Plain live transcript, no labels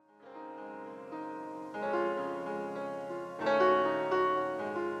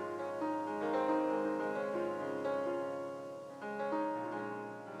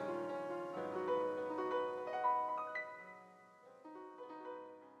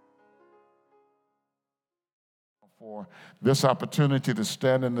for this opportunity to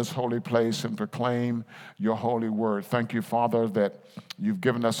stand in this holy place and proclaim your holy word. Thank you, Father, that you've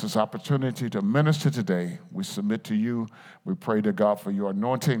given us this opportunity to minister today. We submit to you. We pray to God for your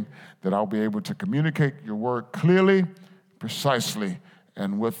anointing, that I'll be able to communicate your word clearly, precisely,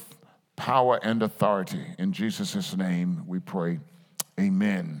 and with power and authority. In Jesus' name we pray.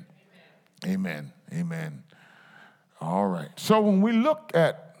 Amen. Amen. Amen. All right. So when we look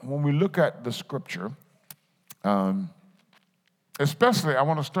at the scripture, especially, I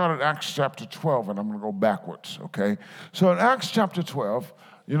want to start at Acts chapter 12, and I'm going to go backwards, okay? So in Acts chapter 12,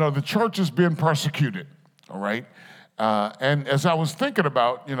 the church is being persecuted, all right? And as I was thinking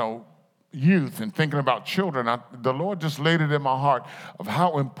about, youth and thinking about children, the Lord just laid it in my heart of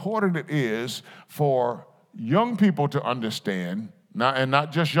how important it is for young people to understand, and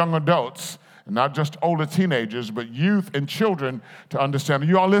not just young adults, and not just older teenagers, but youth and children to understand. Are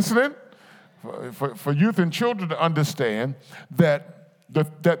you all listening? For youth and children to understand that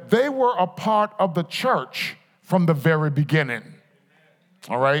they were a part of the church from the very beginning.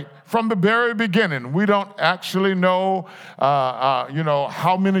 All right? From the very beginning. We don't actually know,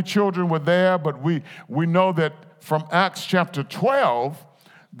 how many children were there, but we know that from Acts chapter 12,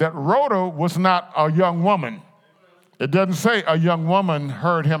 that Rhoda was not a young woman. It doesn't say a young woman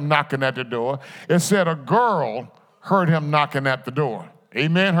heard him knocking at the door. It said a girl heard him knocking at the door.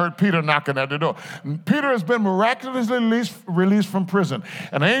 Amen. Heard Peter knocking at the door. Peter has been miraculously released from prison.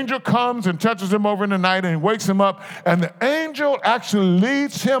 An angel comes and touches him over in the night and wakes him up. And the angel actually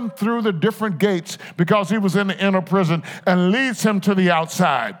leads him through the different gates because he was in the inner prison and leads him to the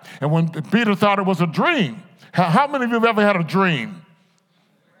outside. And when Peter thought it was a dream, how many of you have ever had a dream?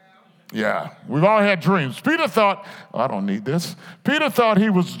 Yeah, we've all had dreams. Peter thought, I don't need this. Peter thought he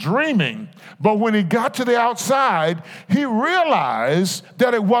was dreaming, but when he got to the outside, he realized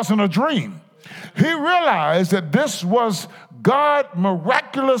that it wasn't a dream. He realized that this was God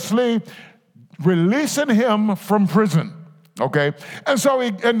miraculously releasing him from prison. Okay, and so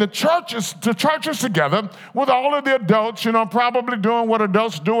the church is together with all of the adults, probably doing what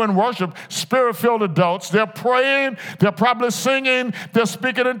adults do in worship, spirit-filled adults. They're praying, they're probably singing, they're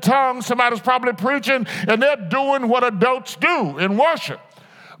speaking in tongues, somebody's probably preaching, and they're doing what adults do in worship.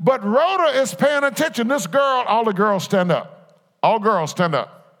 But Rhoda is paying attention. This girl, all the girls stand up. All girls stand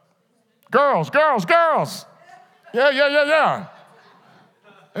up. Girls. Yeah.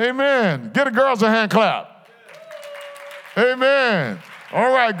 Amen. Get the girls a hand clap. Amen.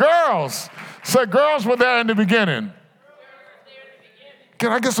 All right, girls. Say, girls were there in the beginning.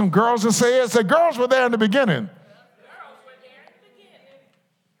 Can I get some girls to say it? Say, girls were there in the beginning.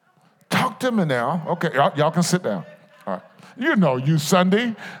 Talk to me now. Okay, y'all can sit down. All right. You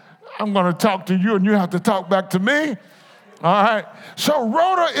Sunday. I'm going to talk to you, and you have to talk back to me. All right. So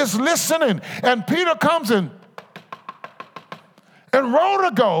Rhoda is listening, and Peter comes in. And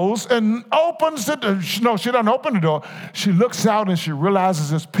Rhoda goes and opens the door. No, she doesn't open the door. She looks out and she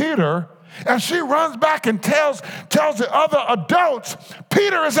realizes it's Peter. And she runs back and tells the other adults,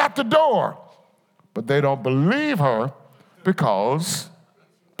 Peter is at the door. But they don't believe her because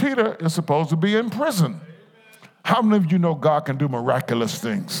Peter is supposed to be in prison. How many of you know God can do miraculous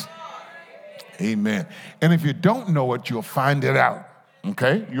things? Amen. And if you don't know it, you'll find it out.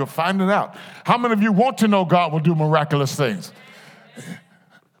 Okay? You'll find it out. How many of you want to know God will do miraculous things?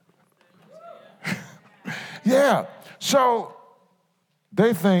 Yeah, so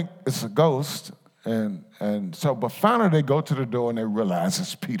they think it's a ghost, but finally they go to the door and they realize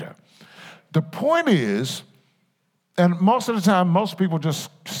it's Peter. The point is, and most of the time, most people just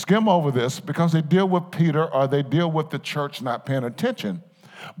skim over this because they deal with Peter or they deal with the church not paying attention.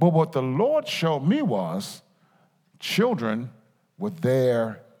 But what the Lord showed me was children were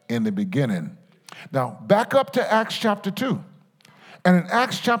there in the beginning. Now, back up to Acts chapter 2. And in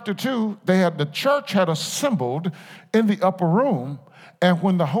Acts chapter 2, the church had assembled in the upper room, and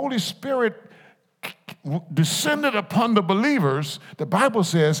when the Holy Spirit descended upon the believers, the Bible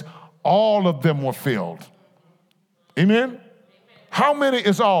says all of them were filled. Amen? How many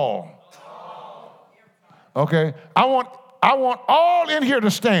is all? Okay, I want all in here to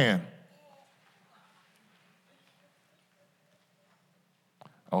stand.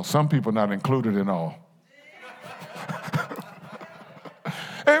 Oh, some people not included in all.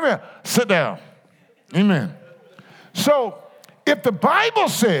 Amen. Sit down. Amen. So, if the Bible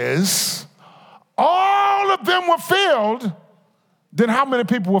says all of them were filled, then how many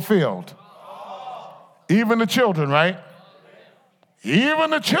people were filled? Even the children, right? Even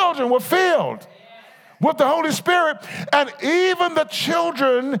the children were filled with the Holy Spirit, and even the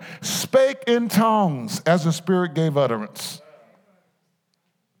children spake in tongues as the Spirit gave utterance.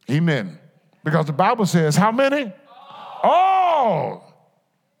 Amen. Because the Bible says, how many? All.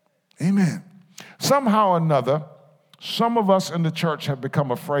 Amen. Somehow or another, some of us in the church have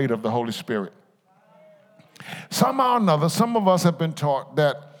become afraid of the Holy Spirit. Somehow or another, some of us have been taught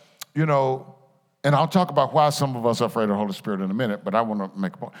that, and I'll talk about why some of us are afraid of the Holy Spirit in a minute, but I want to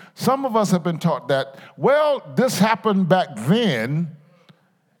make a point. Some of us have been taught that, well, this happened back then,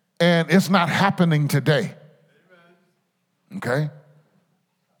 and it's not happening today. Okay?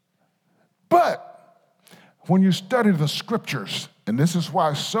 But when you study the scriptures, and this is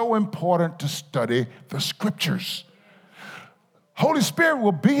why it's so important to study the scriptures. Holy Spirit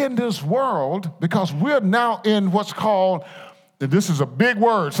will be in this world because we're now in what's called, and this is a big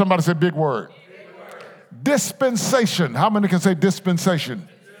word. Somebody say big word. Big word. Dispensation. How many can say dispensation?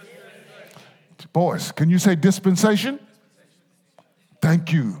 Boys, can you say dispensation?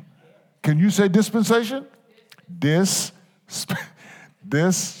 Thank you. Can you say dispensation?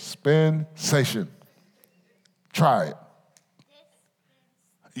 Dispensation. Try it.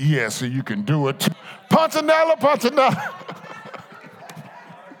 Yeah, so you can do it. Pontanella.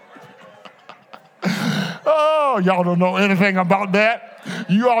 Oh, y'all don't know anything about that.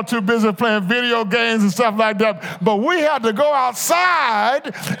 You all too busy playing video games and stuff like that. But we had to go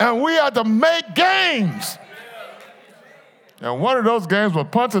outside and we had to make games. And one of those games was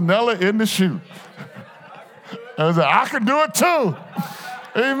Pontanella in the shoe. And I said, I can do it too.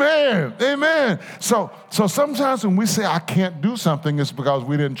 Amen. Amen. So sometimes when we say I can't do something, it's because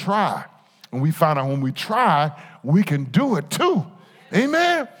we didn't try. And we find out when we try, we can do it too.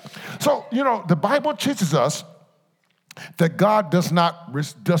 Amen. So, the Bible teaches us that God does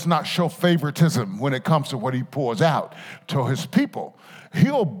not show favoritism when it comes to what he pours out to his people.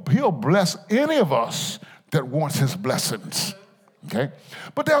 He'll bless any of us that wants his blessings. Okay?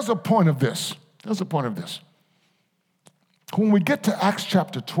 But there's a point of this. When we get to Acts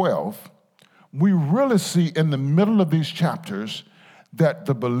chapter 12, we really see in the middle of these chapters that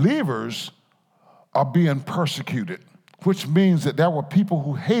the believers are being persecuted, which means that there were people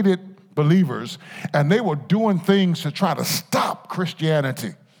who hated believers and they were doing things to try to stop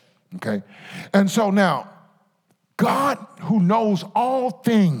Christianity. Okay? And so now, God, who knows all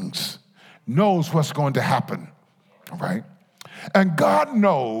things, knows what's going to happen. All right? And God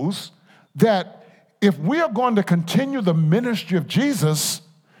knows that if we are going to continue the ministry of Jesus,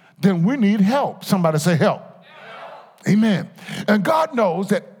 then we need help. Somebody say help. Amen. And God knows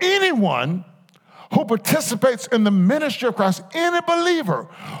that anyone who participates in the ministry of Christ, any believer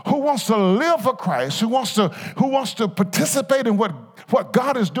who wants to live for Christ, who wants to participate in what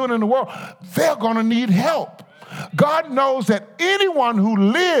God is doing in the world, they're going to need help. God knows that anyone who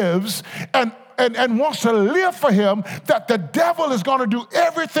lives and wants to live for him, that the devil is going to do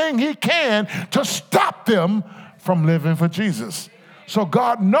everything he can to stop them from living for Jesus. So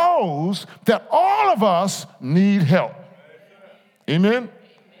God knows that all of us need help. Amen?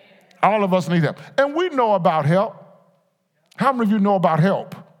 All of us need help. And we know about help. How many of you know about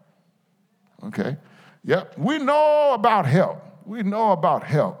help? Okay. Yep. We know about help. We know about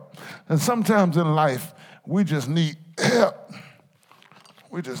help. And sometimes in life, we just need help.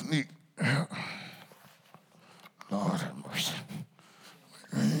 We just need help. Lord have mercy.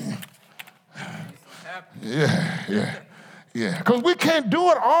 Yeah. Because we can't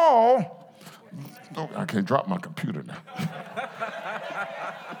do it all. Oh, I can't drop my computer now.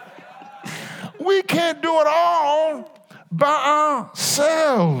 We can't do it all by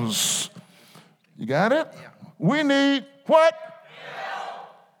ourselves. You got it? We need what?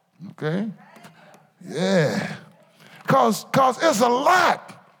 Help. Okay. Yeah. Because it's a lot.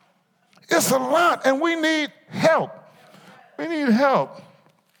 It's a lot, and we need help. We need help.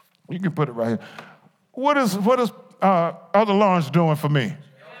 You can put it right here. What is Elder Lawrence doing for me?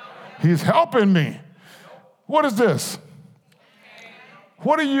 He's helping me. What is this?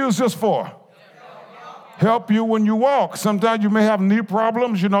 What do you use this for? Help you when you walk. Sometimes you may have knee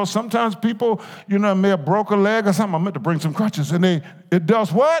problems. Sometimes people, may have broke a leg or something. I meant to bring some crutches. And it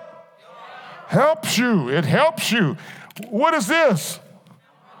does what? Helps you. It helps you. What is this?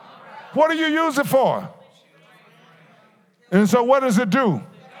 What do you use it for? And so what does it do?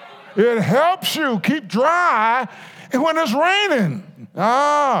 It helps you keep dry when it's raining.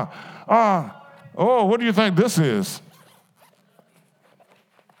 What do you think this is?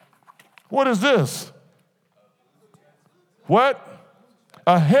 What is this? What?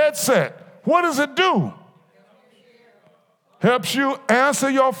 A headset. What does it do? Helps you answer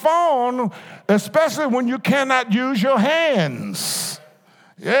your phone, especially when you cannot use your hands.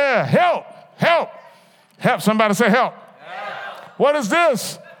 Yeah, help. Somebody say help. What is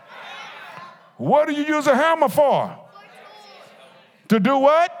this? What do you use a hammer for? To do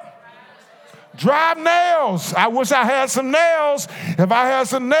what? Drive nails. I wish I had some nails. If I had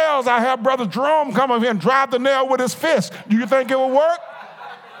some nails, I'd have Brother Jerome come over here and drive the nail with his fist. Do you think it will work?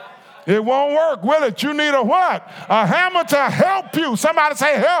 It won't work, will it? You need a what? A hammer to help you. Somebody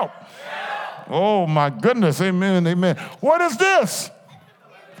say help. Oh, my goodness. Amen, amen. What is this?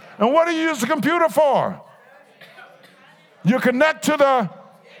 And what do you use the computer for? You connect to the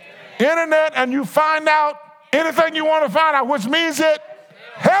internet and you find out anything you want to find out, which means it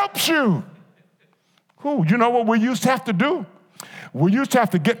helps you. Ooh, you know what we used to have to do? We used to have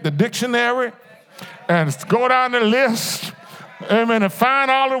to get the dictionary and go down the list, amen, and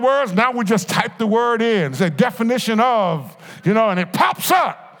find all the words. Now we just type the word in, say definition of, and it pops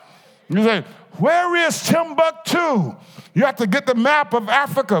up. You say, where is Timbuktu? You have to get the map of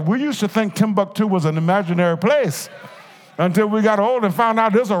Africa. We used to think Timbuktu was an imaginary place until we got old and found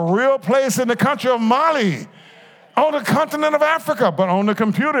out there's a real place in the country of Mali on the continent of Africa. But on the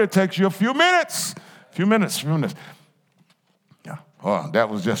computer, it takes you a few minutes. Few minutes. Yeah. Oh, that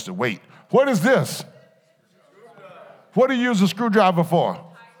was just a wait. What is this? What do you use a screwdriver for?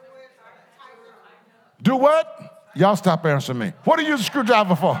 Do what? Y'all stop answering me. What do you use a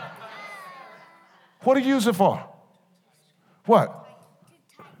screwdriver for? What do you use it for? What?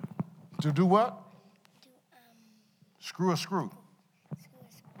 To do what? Screw a screw.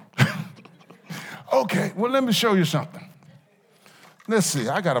 Okay, well, let me show you something. Let's see,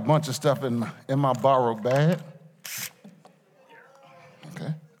 I got a bunch of stuff in my borrowed bag.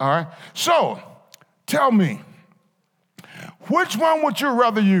 Okay, all right. So, tell me, which one would you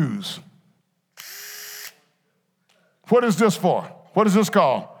rather use? What is this for? What is this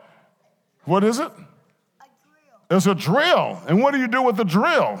called? What is it? A drill. It's a drill. And what do you do with the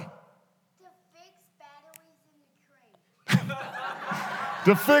drill? To fix batteries in the crate.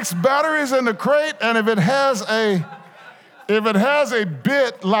 To fix batteries in the crate, and if it has a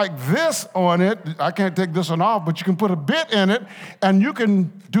bit like this on it, I can't take this one off, but you can put a bit in it, and you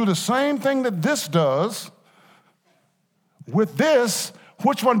can do the same thing that this does with this.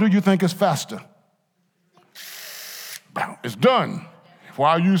 Which one do you think is faster? It's done.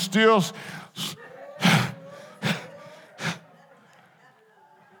 While you still...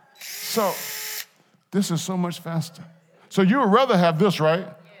 So, this is so much faster. So you would rather have this, right?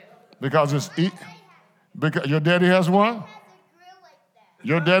 Because it's... Because your daddy has one?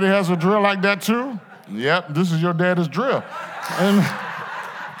 Your daddy has a drill like that too? Yep, this is your daddy's drill. And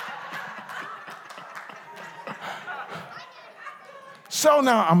so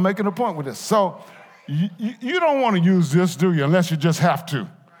now I'm making a point with this. So you don't want to use this, do you, unless you just have to,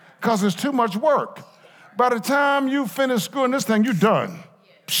 because it's too much work. By the time you finish screwing this thing, you're done.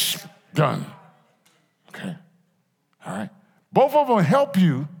 Psh, done. Okay, all right. Both of them help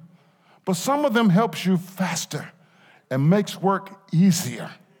you, but some of them helps you faster and makes work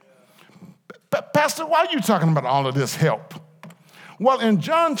easier. Pastor, why are you talking about all of this help? Well, in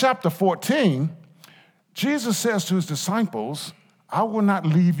John chapter 14, Jesus says to his disciples, I will not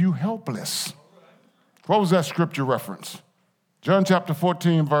leave you helpless. What was that scripture reference? John chapter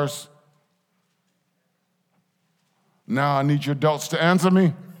 14, verse. Now I need your adults to answer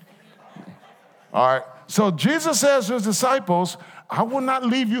me. All right. So Jesus says to his disciples, I will not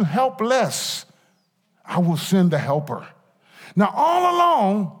leave you helpless. I will send the helper. Now, all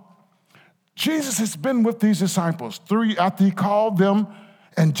along, Jesus has been with these disciples after he called them,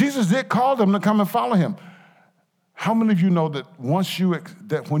 and Jesus did call them to come and follow him. How many of you know that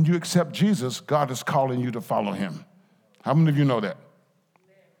when you accept Jesus, God is calling you to follow him? How many of you know that?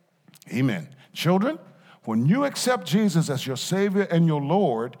 Amen. Children, when you accept Jesus as your Savior and your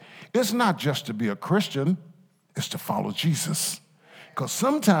Lord, it's not just to be a Christian, it's to follow Jesus. Because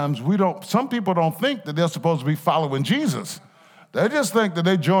sometimes some people don't think that they're supposed to be following Jesus. They just think that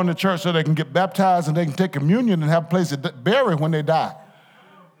they join the church so they can get baptized and they can take communion and have a place to bury when they die.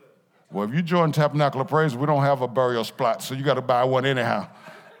 Well, if you join Tabernacle of Praise, we don't have a burial spot, so you got to buy one anyhow.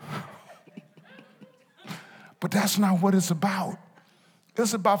 But that's not what it's about.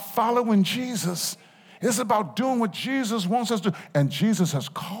 It's about following Jesus. It's about doing what Jesus wants us to do. And Jesus has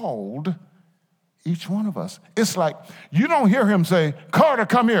called each one of us. It's like you don't hear him say, Carter,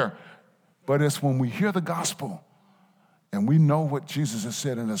 come here. But it's when we hear the gospel and we know what Jesus has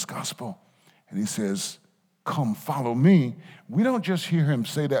said in this gospel, and he says, come follow me. We don't just hear him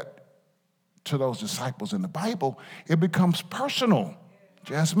say that to those disciples in the Bible. It becomes personal.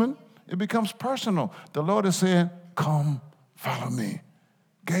 Jasmine, it becomes personal. The Lord is saying, come follow me.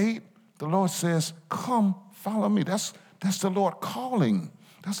 Gabe, the Lord says, come follow me. That's the Lord calling.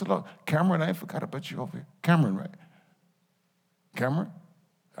 That's the Lord. Cameron, I forgot about you over here. Cameron, right? Cameron?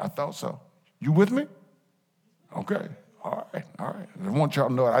 I thought so. You with me? Okay. All right, all right. I want y'all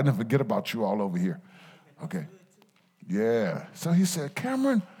to know I didn't forget about you all over here. Okay. Yeah. So he said,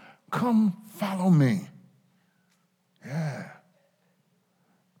 Cameron, come follow me. Yeah.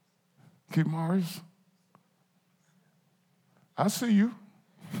 Keith Morris, I see you.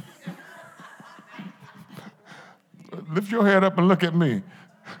 Lift your head up and look at me.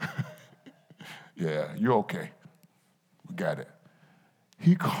 Yeah, you're okay. We got it.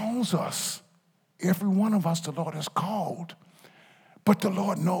 He calls us. Every one of us, the Lord has called. But the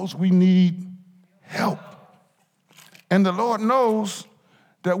Lord knows we need help. And the Lord knows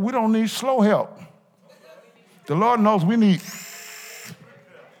that we don't need slow help. The Lord knows we need.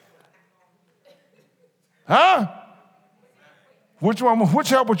 Huh? Which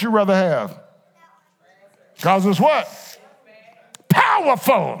help would you rather have? Because it's what?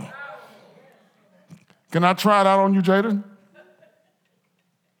 Powerful. Can I try it out on you, Jaden?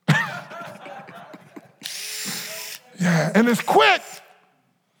 Yeah, and it's quick.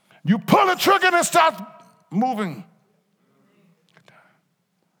 You pull the trigger and it starts moving.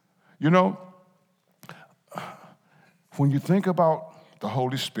 You know, when you think about the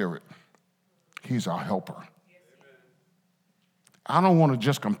Holy Spirit, he's our helper. I don't want to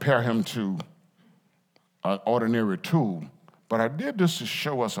just compare him to an ordinary tool, but I did this to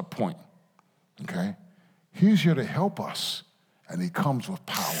show us a point, okay? He's here to help us, and he comes with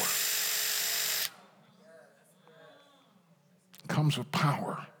power. Comes with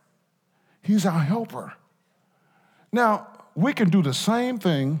power. He's our helper. Now, we can do the same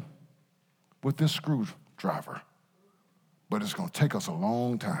thing with this screwdriver, but it's going to take us a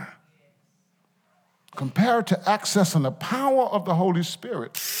long time. Compared to accessing the power of the Holy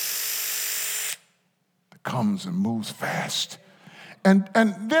Spirit, it comes and moves fast. And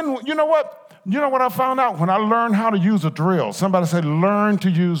then, you know what? You know what I found out when I learned how to use a drill? Somebody said, learn to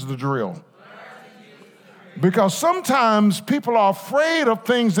use the drill. Because sometimes people are afraid of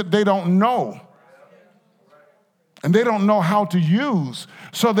things that they don't know. And they don't know how to use.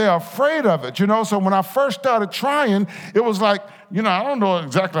 So they're afraid of it, you know. So when I first started trying, it was like, you know, I don't know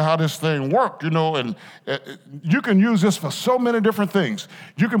exactly how this thing works, you know, and you can use this for so many different things.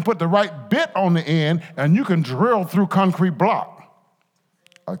 You can put the right bit on the end, and you can drill through concrete block.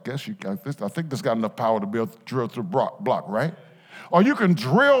 I think this got enough power to be able to drill through block, right? Or you can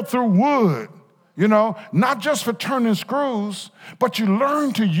drill through wood, you know, not just for turning screws, but you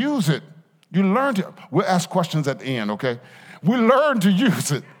learn to use it. You learn to, we'll ask questions at the end, okay? We learn to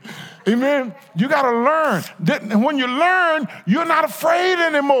use it. Amen? You got to learn. And when you learn, you're not afraid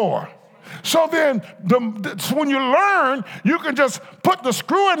anymore. So then, so when you learn, you can just put the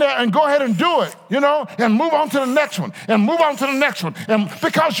screw in there and go ahead and do it, you know, and move on to the next one, and move on to the next one. And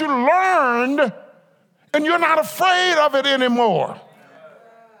because you learned, and you're not afraid of it anymore.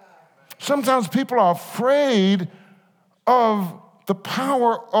 Sometimes people are afraid of the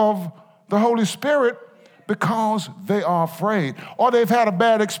power of the Holy Spirit because they are afraid or they've had a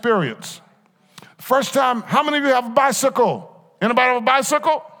bad experience. First time, how many of you have a bicycle? Anybody have a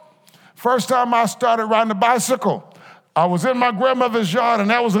bicycle? First time I started riding a bicycle, I was in my grandmother's yard and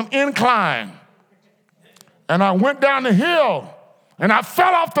that was an incline. And I went down the hill and I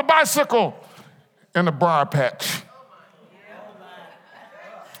fell off the bicycle in the briar patch.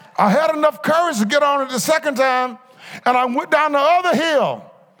 I had enough courage to get on it the second time and I went down the other hill.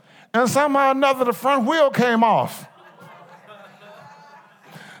 And somehow or another, the front wheel came off.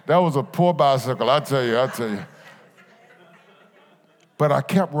 That was a poor bicycle, I tell you. But I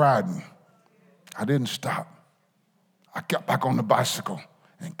kept riding. I didn't stop. I got back on the bicycle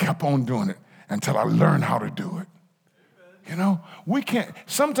and kept on doing it until I learned how to do it. You know, we can't,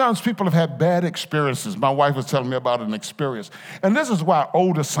 sometimes people have had bad experiences. My wife was telling me about an experience. And this is why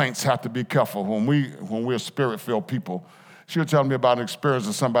older saints have to be careful when we're spirit-filled people. She was telling me about an experience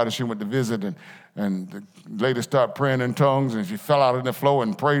of somebody she went to visit, and the lady started praying in tongues, and she fell out on the floor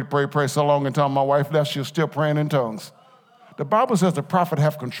and prayed so long until my wife left, she was still praying in tongues. The Bible says the prophet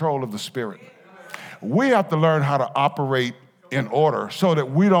have control of the spirit. We have to learn how to operate in order so that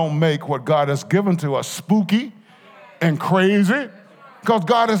we don't make what God has given to us spooky and crazy, because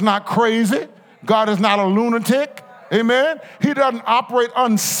God is not crazy. God is not a lunatic. Amen? He doesn't operate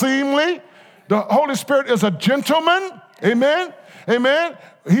unseemly. The Holy Spirit is a gentleman. Amen? Amen?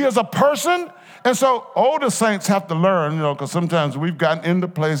 He is a person. And so older saints have to learn, you know, because sometimes we've gotten into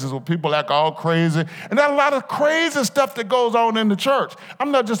places where people act all crazy. And there's a lot of crazy stuff that goes on in the church.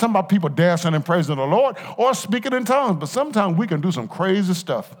 I'm not just talking about people dancing and praising the Lord or speaking in tongues, but sometimes we can do some crazy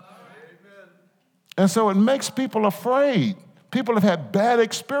stuff. Amen. And so it makes people afraid. People have had bad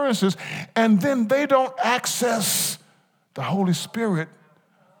experiences, and then they don't access the Holy Spirit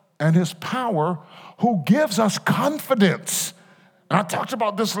and his power, who gives us confidence. And I talked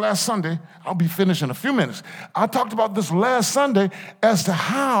about this last Sunday. I'll be finished in a few minutes. I talked about this last Sunday as to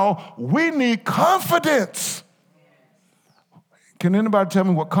how we need confidence. Can anybody tell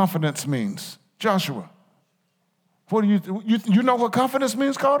me what confidence means? Joshua, what do you know what confidence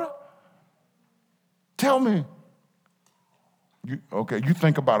means, Carter? Tell me. Okay, you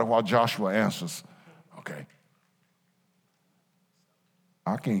think about it while Joshua answers. Okay.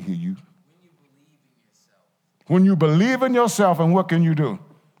 I can't hear you. When you believe in yourself, and what can you do?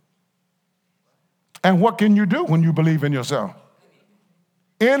 And what can you do when you believe in yourself?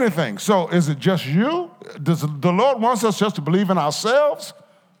 Anything. So is it just you? Does the Lord wants us just to believe in ourselves?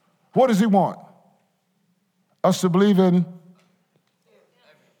 What does he want? Us to believe in?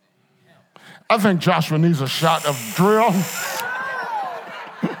 I think Joshua needs a shot of drill.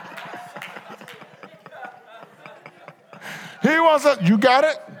 He wants us, you got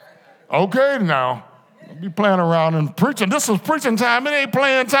it? Okay now. Don't be playing around and preaching. This is preaching time. It ain't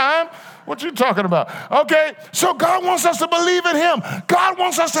playing time. What you talking about? Okay, so God wants us to believe in him. God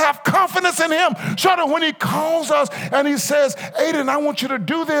wants us to have confidence in him so that when he calls us and he says, Aiden, I want you to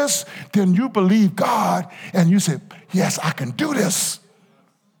do this, then you believe God and you say, yes, I can do this.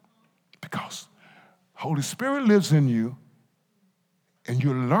 Because Holy Spirit lives in you and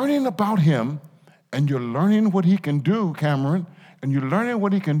you're learning about him and you're learning what he can do, Cameron, and you're learning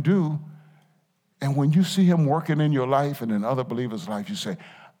what he can do. And when you see him working in your life and in other believers' life, you say,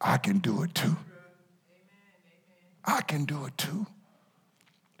 I can do it too. I can do it too.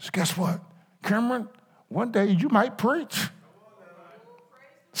 So guess what? Cameron, one day you might preach.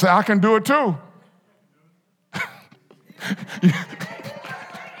 Say, I can do it too.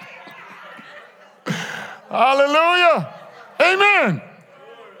 Hallelujah. Amen.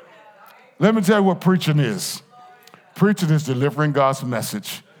 Let me tell you what preaching is. Preaching is delivering God's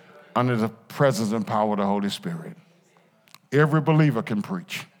message under the presence and power of the Holy Spirit. Every believer can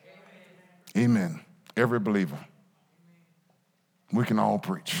preach. Amen. Every believer. We can all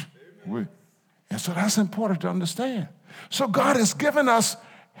preach. And so that's important to understand. So God has given us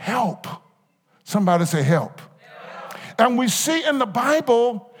help. Somebody say help. And we see in the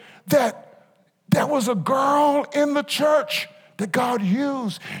Bible that there was a girl in the church that God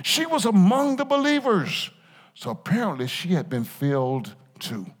used. She was among the believers. So apparently she had been filled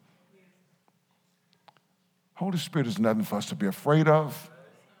too. Holy Spirit is nothing for us to be afraid of.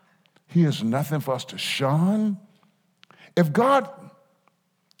 He is nothing for us to shun. If God,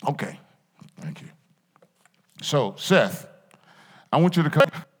 okay, thank you. So, Seth, I want you to come.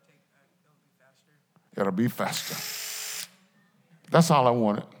 It'll be faster. That's all I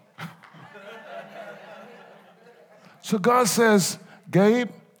wanted. So God says, Gabe,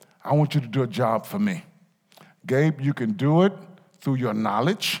 I want you to do a job for me. Gabe, you can do it through your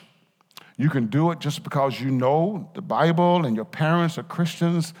knowledge. You can do it just because you know the Bible and your parents are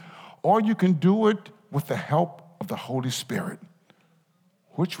Christians, or you can do it with the help of the Holy Spirit.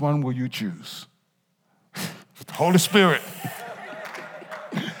 Which one will you choose? The Holy Spirit.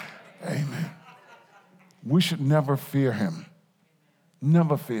 Amen. We should never fear him.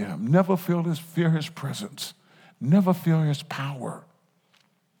 Never fear him. Never fear his presence. Never fear his power.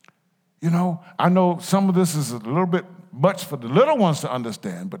 You know, I know some of this is a little bit much for the little ones to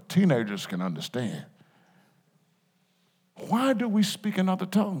understand, but teenagers can understand. Why do we speak in other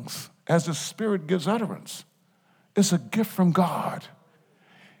tongues? As the Spirit gives utterance. It's a gift from God.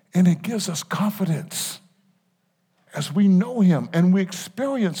 And it gives us confidence as we know him and we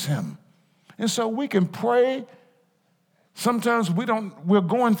experience him. And so we can pray. Sometimes we're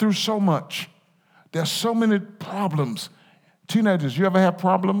going through so much. There's so many problems. Teenagers, you ever have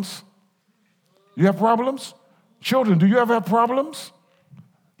problems? You have problems? Children, do you ever have problems?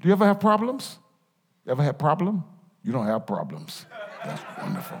 Do you ever have problems? You ever had a problem? You don't have problems. That's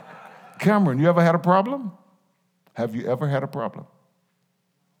wonderful. Cameron, you ever had a problem? Have you ever had a problem?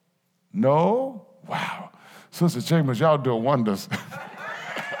 No? Wow. Sister Chambers, y'all doing wonders.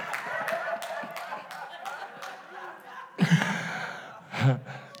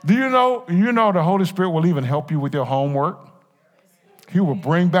 Do you know the Holy Spirit will even help you with your homework? He will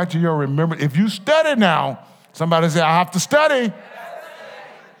bring back to your remembrance. If you study now, somebody say, I have to study.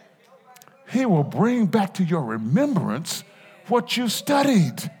 He will bring back to your remembrance what you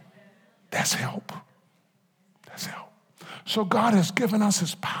studied. That's help. That's help. So God has given us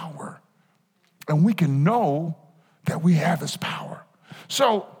his power, and we can know that we have his power.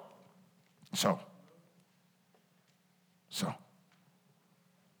 So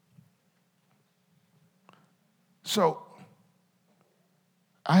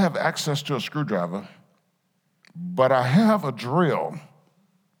I have access to a screwdriver, but I have a drill.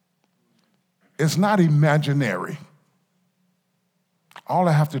 It's not imaginary. All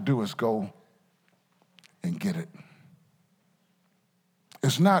I have to do is go and get it.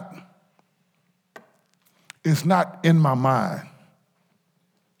 It's not in my mind.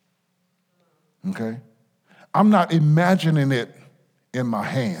 Okay? I'm not imagining it in my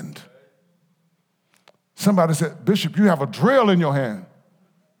hand. Somebody said, Bishop, you have a drill in your hand.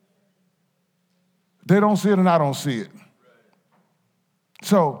 They don't see it and I don't see it.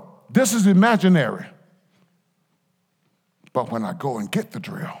 So this is imaginary. But when I go and get the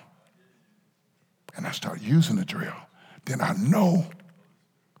drill and I start using the drill, then I know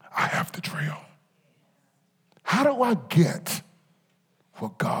I have the drill. How do I get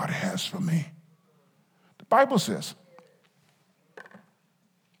what God has for me? The Bible says,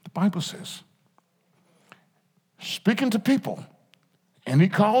 speaking to people, and he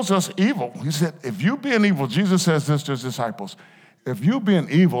calls us evil. He said, if you being evil, Jesus says this to his disciples, if you being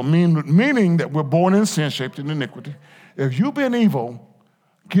evil, meaning that we're born in sin, shaped in iniquity, if you being evil,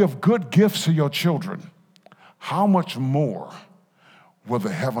 give good gifts to your children, how much more will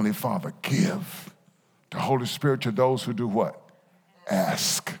the Heavenly Father give the Holy Spirit to those who do what?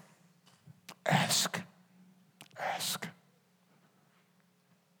 Ask. Ask. Ask.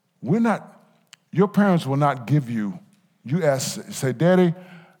 Your parents will not give you ask, say, Daddy,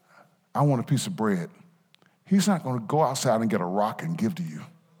 I want a piece of bread. He's not going to go outside and get a rock and give to you.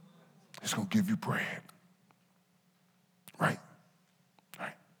 He's going to give you bread. Right?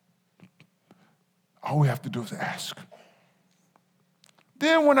 Right. All we have to do is ask.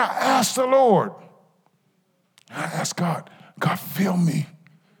 Then when I ask the Lord, I ask God, fill me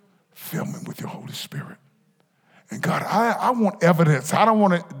with your Holy Spirit. And God, I want evidence. I don't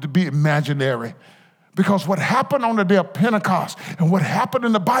want it to be imaginary. Because what happened on the day of Pentecost and what happened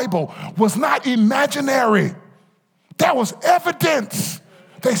in the Bible was not imaginary. That was evidence.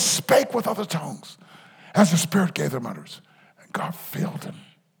 They spake with other tongues as the Spirit gave them utterance. And God filled them.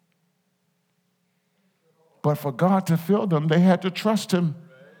 But for God to fill them, they had to trust him.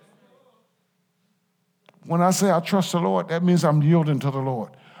 When I say I trust the Lord, that means I'm yielding to the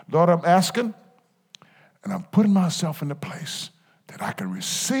Lord. Lord, I'm asking, and I'm putting myself in the place that I can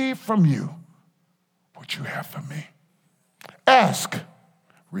receive from you what you have for me. Ask,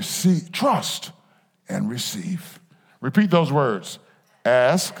 receive, trust, and receive. Repeat those words.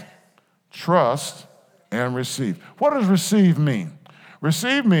 Ask, trust, and receive. What does receive mean?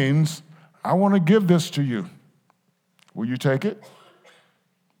 Receive means, I want to give this to you. Will you take it?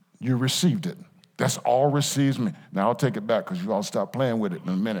 You received it. That's all receives mean. Now I'll take it back because you all stop playing with it in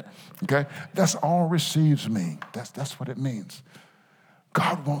a minute. Okay? That's all receives mean. That's what it means.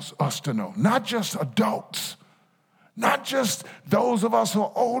 God wants us to know, not just adults, not just those of us who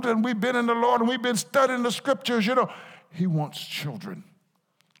are older and we've been in the Lord and we've been studying the scriptures, He wants children,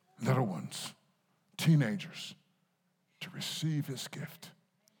 little ones, teenagers to receive his gift.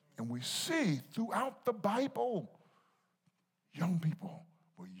 And we see throughout the Bible, young people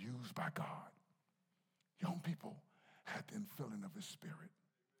were used by God. Young people had the infilling of his Spirit.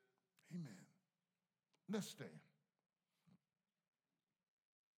 Amen. Let's stand.